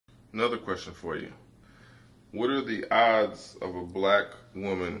Another question for you. What are the odds of a black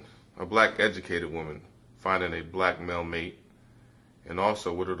educated woman, finding a black male mate? And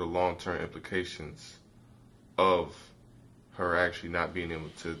also, what are the long-term implications of her actually not being able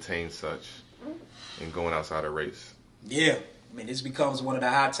to attain such and going outside her race? Yeah. I mean, this becomes one of the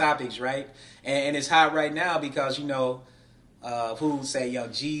hot topics, right? And it's hot right now because, of who, say, Young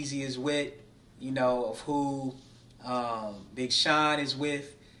Jeezy is with, of who Big Sean is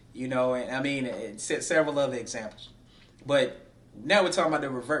with, and I mean, several other examples. But now we're talking about the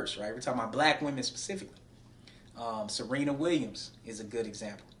reverse, right? We're talking about black women specifically. Serena Williams is a good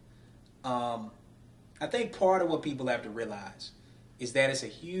example. I think part of what people have to realize is that it's a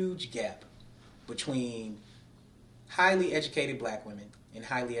huge gap between highly educated black women and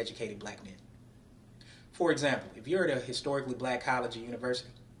highly educated black men. For example, if you're at a historically black college or university,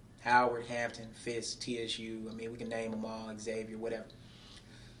 Howard, Hampton, Fisk, TSU, I mean, we can name them all, Xavier, whatever.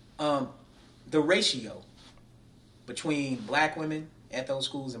 The ratio between black women at those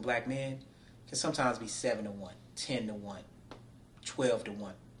schools and black men can sometimes be 7 to 1, 10 to 1, 12 to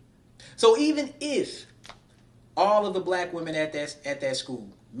 1. So even if all of the black women at that school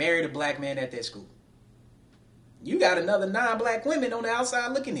married a black man at that school, you got another 9 black women on the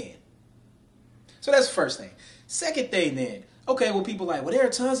outside looking in. So that's the first thing. Second thing then, okay, well, people like, well, there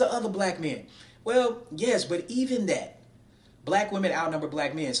are tons of other black men. Well, yes, but even that, black women outnumber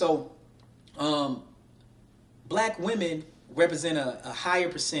black men. So black women represent a higher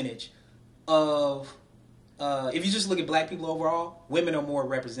percentage of, if you just look at black people overall, women are more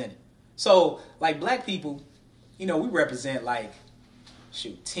represented. So, like, black people, we represent, 10,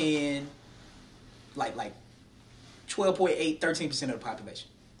 like 12.8, 13% of the population,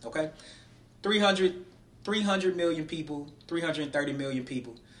 okay? 300 million people, 330 million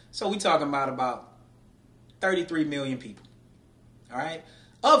people. So we talking about 33 million people, all right?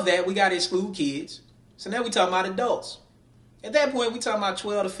 Of that, we got to exclude kids. So now we talking about adults. At that point, we talking about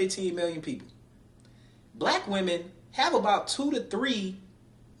 12 to 15 million people. Black women have about 2 to 3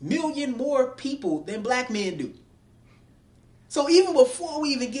 million more people than black men do. So even before we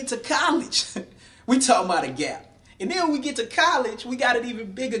even get to college, we talking about a gap. And then when we get to college, we got an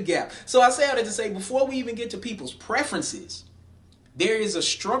even bigger gap. So I say all that to say, before we even get to people's preferences, there is a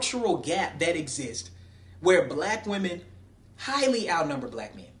structural gap that exists where black women highly outnumber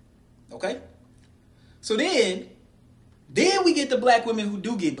black men. Okay? So then we get the black women who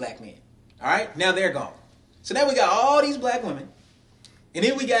do get black men. All right? Now they're gone. So now we got all these black women. And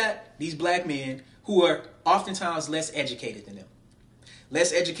then we got these black men who are oftentimes less educated than them.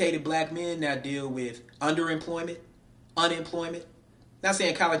 Less educated black men now deal with underemployment, unemployment. Not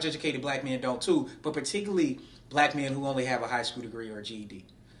saying college educated black men don't too, but particularly black men who only have a high school degree or a GED.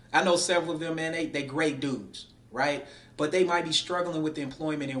 I know several of them, man, they great dudes, right? But they might be struggling with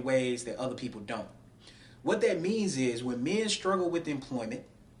employment in ways that other people don't. What that means is when men struggle with employment,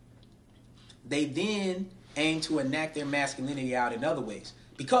 they then aim to enact their masculinity out in other ways.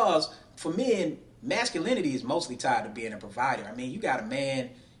 Because for men, masculinity is mostly tied to being a provider. I mean, you got a man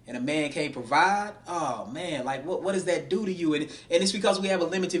and a man can't provide. Oh man, like what does that do to you? And it's because we have a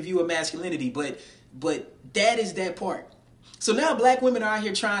limited view of masculinity, but that is that part. So now black women are out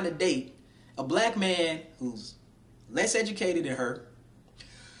here trying to date a black man who's less educated than her,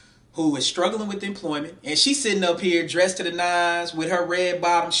 who is struggling with employment, and she's sitting up here dressed to the nines with her red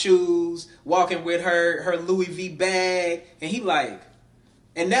bottom shoes, walking with her Louis V bag, and he like,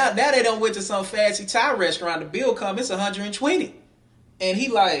 and now they don't went to some fancy Thai restaurant. The bill come, it's 120, and he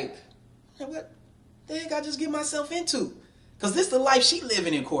like, what the heck I just get myself into? Because this is the life she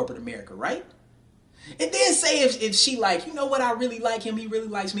living in corporate America, right? And then say if she like, you know what, I really like him, he really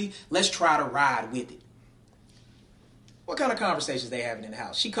likes me, let's try to ride with it. What kind of conversations they having in the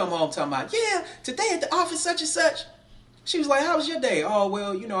house? She come home talking about, yeah, today at the office such and such. She was like, how was your day? Oh,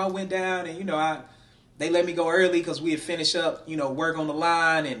 well, I went down and, they let me go early because we had finished up, work on the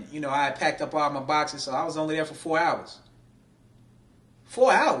line. And, I had packed up all my boxes. So I was only there for 4 hours.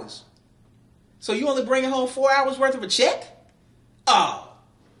 4 hours? So you only bringing home 4 hours worth of a check? Oh,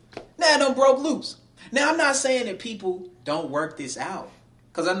 now it done broke loose. Now, I'm not saying that people don't work this out.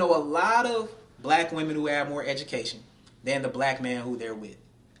 Because I know a lot of black women who have more education than the black man who they're with.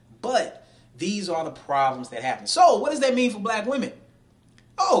 But these are the problems that happen. So what does that mean for black women?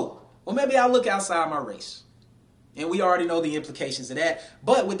 Oh, well, maybe I'll look outside my race. And we already know the implications of that.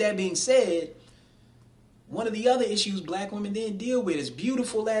 But with that being said, one of the other issues black women then deal with, as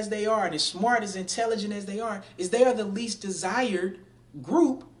beautiful as they are and as smart, as intelligent as they are, is they are the least desired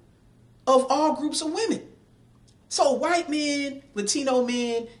group of all groups of women. So white men, Latino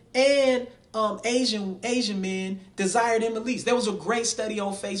men, and Asian men desire them the least. There was a great study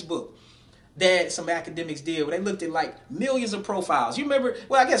on Facebook that some academics did where they looked at like millions of profiles. You remember?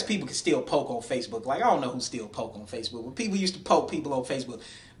 Well, I guess people can still poke on Facebook. Like, I don't know who still poke on Facebook, but people used to poke people on Facebook.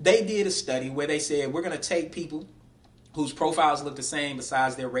 They did a study where they said, we're going to take people whose profiles look the same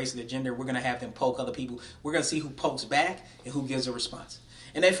besides their race or their gender. We're going to have them poke other people. We're going to see who pokes back and who gives a response.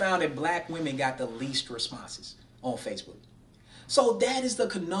 And they found that black women got the least responses on Facebook. So that is the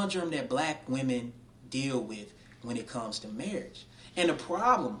conundrum that black women deal with when it comes to marriage. And the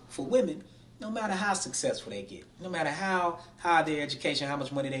problem for women, no matter how successful they get, no matter how high their education, how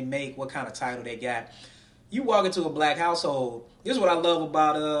much money they make, what kind of title they got, you walk into a black household. This is what I love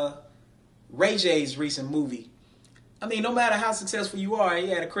about Ray J's recent movie. I mean, no matter how successful you are, he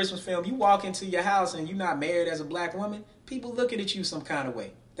had a Christmas film, you walk into your house and you're not married as a black woman, people looking at you some kind of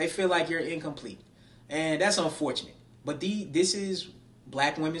way. They feel like you're incomplete. And that's unfortunate. But this is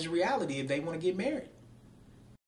black women's reality if they want to get married.